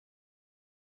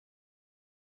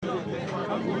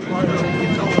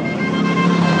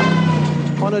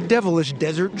On a devilish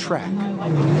desert track,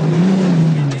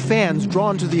 fans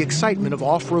drawn to the excitement of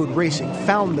off-road racing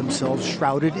found themselves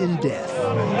shrouded in death.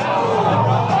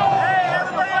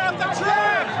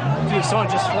 Dude, someone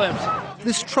just flipped.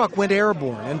 This truck went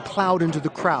airborne and plowed into the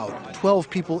crowd. 12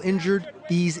 people injured,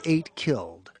 these 8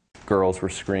 killed. Girls were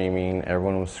screaming,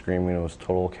 everyone was screaming, it was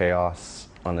total chaos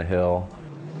on the hill.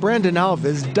 Brandon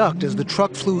Alves ducked as the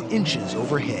truck flew inches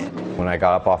overhead. When I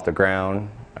got up off the ground,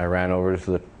 I ran over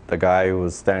to the guy who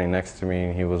was standing next to me,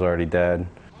 and he was already dead.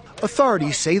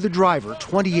 Authorities say the driver,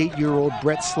 28-year-old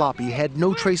Brett Sloppy, had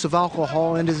no trace of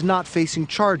alcohol and is not facing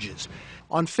charges.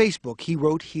 On Facebook, he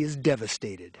wrote he is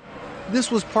devastated.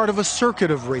 This was part of a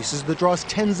circuit of races that draws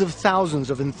tens of thousands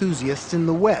of enthusiasts in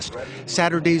the West.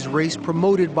 Saturday's race,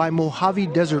 promoted by Mojave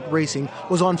Desert Racing,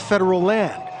 was on federal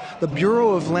land. The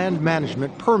Bureau of Land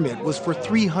Management permit was for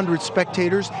 300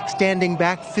 spectators standing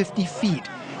back 50 feet.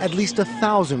 At least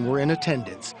 1,000 were in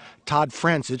attendance. Todd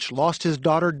Francich lost his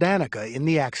daughter Danica in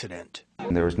the accident.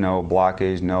 There was no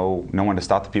blockage, no one to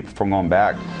stop the people from going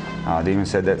back. They even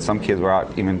said that some kids were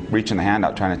out even reaching the hand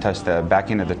out trying to touch the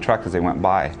back end of the truck as they went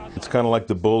by. It's kind of like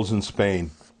the bulls in Spain.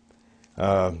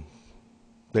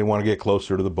 They want to get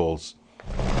closer to the bulls.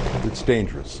 It's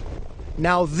dangerous.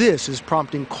 Now this is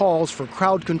prompting calls for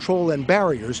crowd control and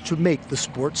barriers to make the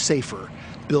sport safer.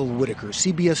 Bill Whitaker,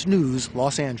 CBS News,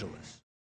 Los Angeles.